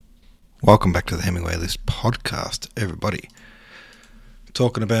Welcome back to the Hemingway List podcast, everybody.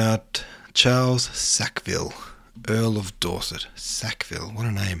 Talking about Charles Sackville, Earl of Dorset. Sackville, what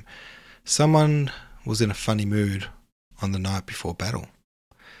a name. Someone was in a funny mood on the night before battle.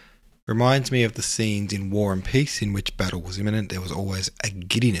 Reminds me of the scenes in War and Peace in which battle was imminent. There was always a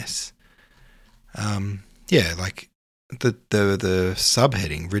giddiness. Like the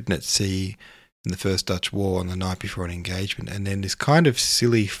subheading, written at sea in the First Dutch War on the night before an engagement, and then this kind of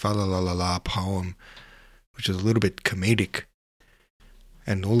silly fa-la-la-la-la poem, which is a little bit comedic,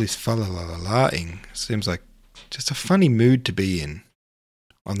 and all this fa-la-la-la-la-ing seems like just a funny mood to be in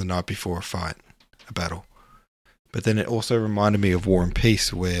on the night before a fight, a battle. But then it also reminded me of War and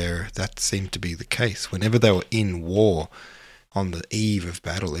Peace, where that seemed to be the case. Whenever they were in war, on the eve of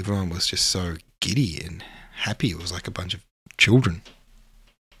battle, everyone was just so giddy and happy. It was like a bunch of children.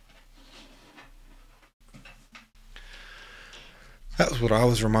 That was what I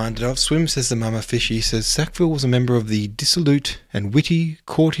was reminded of. Swim, says the mama fish. He says Sackville was a member of the dissolute and witty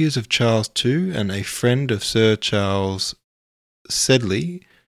courtiers of Charles II and a friend of Sir Charles Sedley,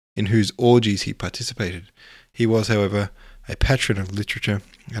 in whose orgies he participated. He was, however, a patron of literature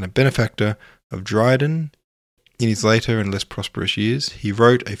and a benefactor of Dryden. In his later and less prosperous years, he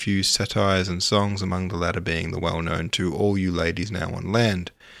wrote a few satires and songs, among the latter being the well-known To All You Ladies Now on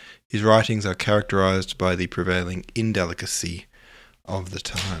Land. His writings are characterised by the prevailing indelicacy of the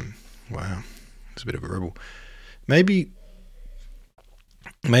time. Wow, it's a bit of a rebel. Maybe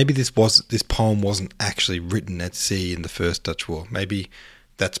this poem wasn't actually written at sea in the First Dutch War. Maybe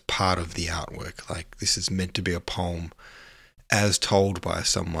that's part of the artwork. Like, this is meant to be a poem as told by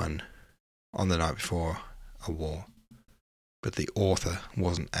someone on the night before a war, but the author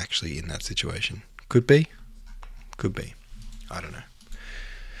wasn't actually in that situation. Could be. I don't know.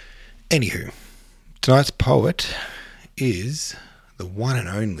 Anywho, tonight's poet is the one and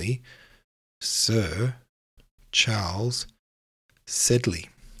only Sir Charles Sedley,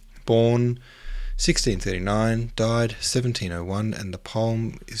 born 1639, died 1701, and the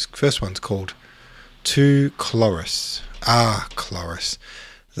poem first one's called To Chloris. Ah, Chloris,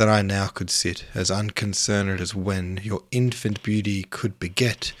 that I now could sit as unconcerned as when your infant beauty could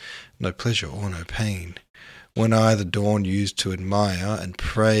beget no pleasure or no pain. When I the dawn used to admire and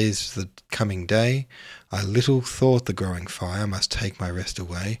praise the coming day, I little thought the growing fire must take my rest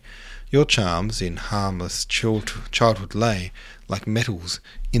away. Your charms in harmless childhood lay, like metals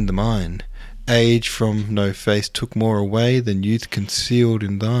in the mine. Age from no face took more away than youth concealed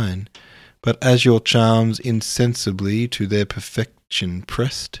in thine. But as your charms insensibly to their perfection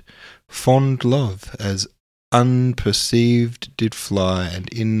pressed, fond love as unperceived did fly and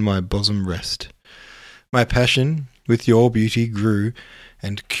in my bosom rest. My passion with your beauty grew,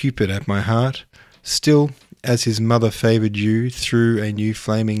 and Cupid at my heart, still as his mother favoured you, threw a new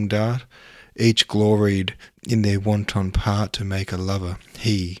flaming dart. Each gloried in their wanton part to make a lover.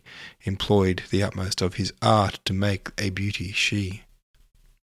 He employed the utmost of his art to make a beauty she.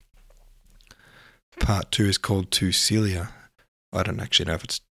 Part 2 is called To Celia. I don't actually know if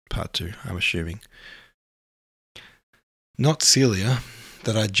it's part 2, I'm assuming. Not Celia,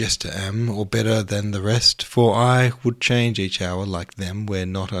 that I jester am, or better than the rest, for I would change each hour like them, were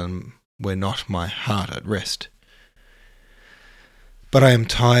not my heart at rest. But I am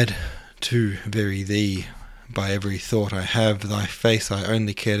tied to very thee, by every thought I have, thy face I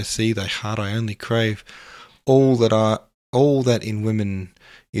only care to see, thy heart I only crave. All that in women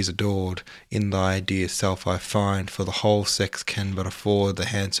is adored, in thy dear self I find, for the whole sex can but afford the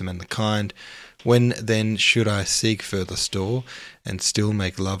handsome and the kind. When then should I seek further store, and still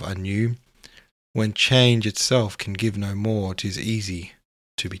make love anew? When change itself can give no more, 'tis easy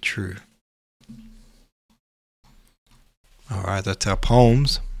to be true. Alright, that's our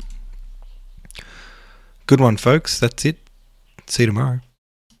poems. Good one, folks. That's it. See you tomorrow.